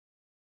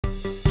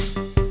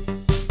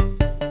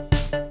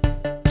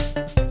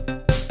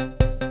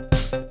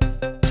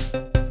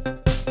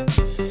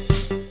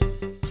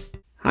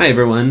Hi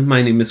everyone,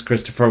 my name is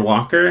Christopher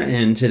Walker,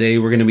 and today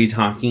we're going to be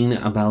talking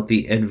about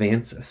the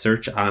advanced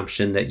search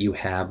option that you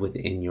have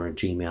within your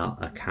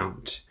Gmail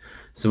account.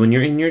 So when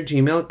you're in your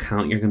Gmail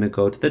account, you're going to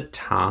go to the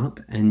top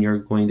and you're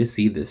going to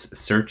see this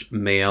search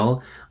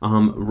mail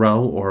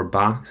row or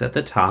box at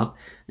the top,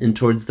 and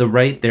towards the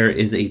right there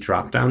is a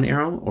drop down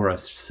arrow or a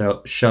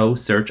show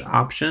search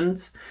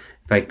options.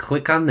 If I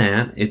click on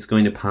that, it's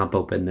going to pop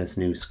open this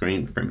new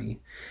screen for me.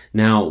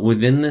 Now,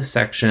 within this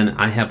section,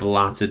 I have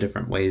lots of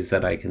different ways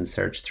that I can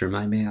search through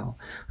my mail.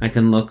 I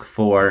can look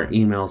for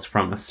emails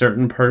from a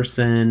certain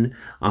person,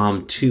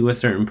 to a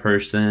certain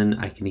person.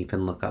 I can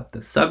even look up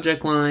the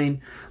subject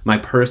line. My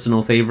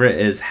personal favorite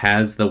is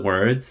has the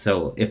words.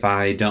 So if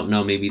I don't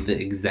know maybe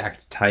the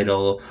exact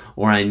title,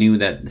 or I knew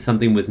that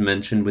something was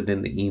mentioned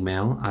within the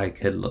email, I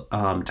could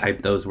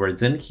type those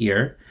words in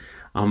here.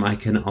 I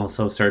can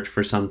also search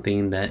for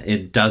something that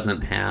it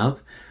doesn't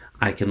have.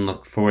 I can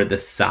look for the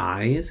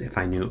size if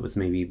I knew it was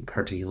maybe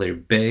particularly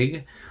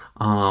big.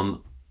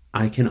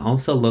 I can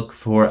also look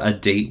for a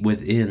date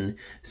within.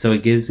 So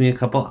it gives me a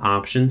couple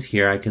options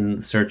here. I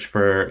can search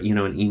for,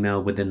 an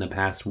email within the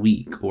past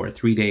week or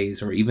 3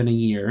 days or even a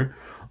year.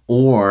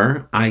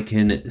 Or I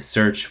can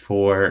search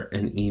for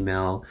an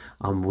email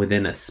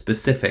within a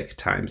specific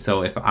time.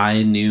 So if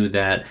I knew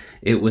that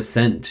it was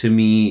sent to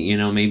me,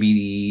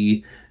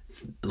 maybe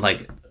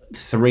like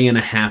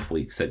 3.5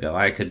 weeks ago,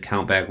 I could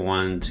count back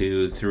 1,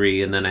 2,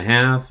 3, and then a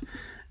half,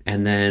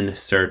 and then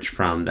search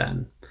from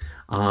then.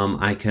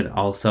 I could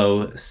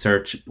also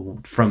search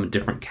from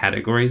different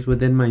categories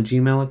within my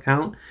Gmail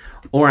account,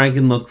 or I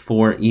can look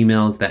for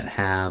emails that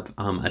have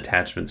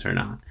attachments or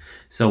not.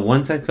 So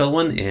once I fill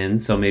one in,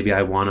 so maybe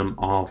I want them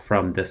all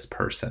from this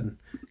person,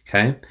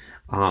 okay?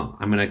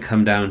 I'm going to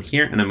come down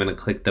here and I'm going to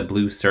click the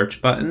blue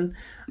search button,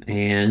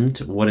 and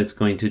what it's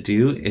going to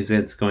do is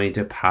it's going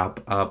to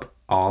pop up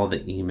all the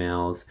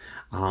emails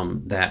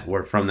that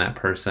were from that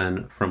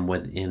person from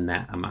within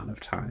that amount of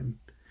time.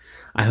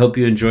 I hope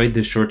you enjoyed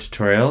this short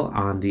tutorial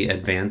on the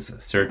advanced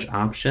search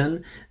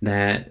option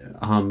that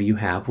you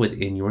have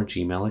within your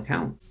Gmail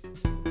account.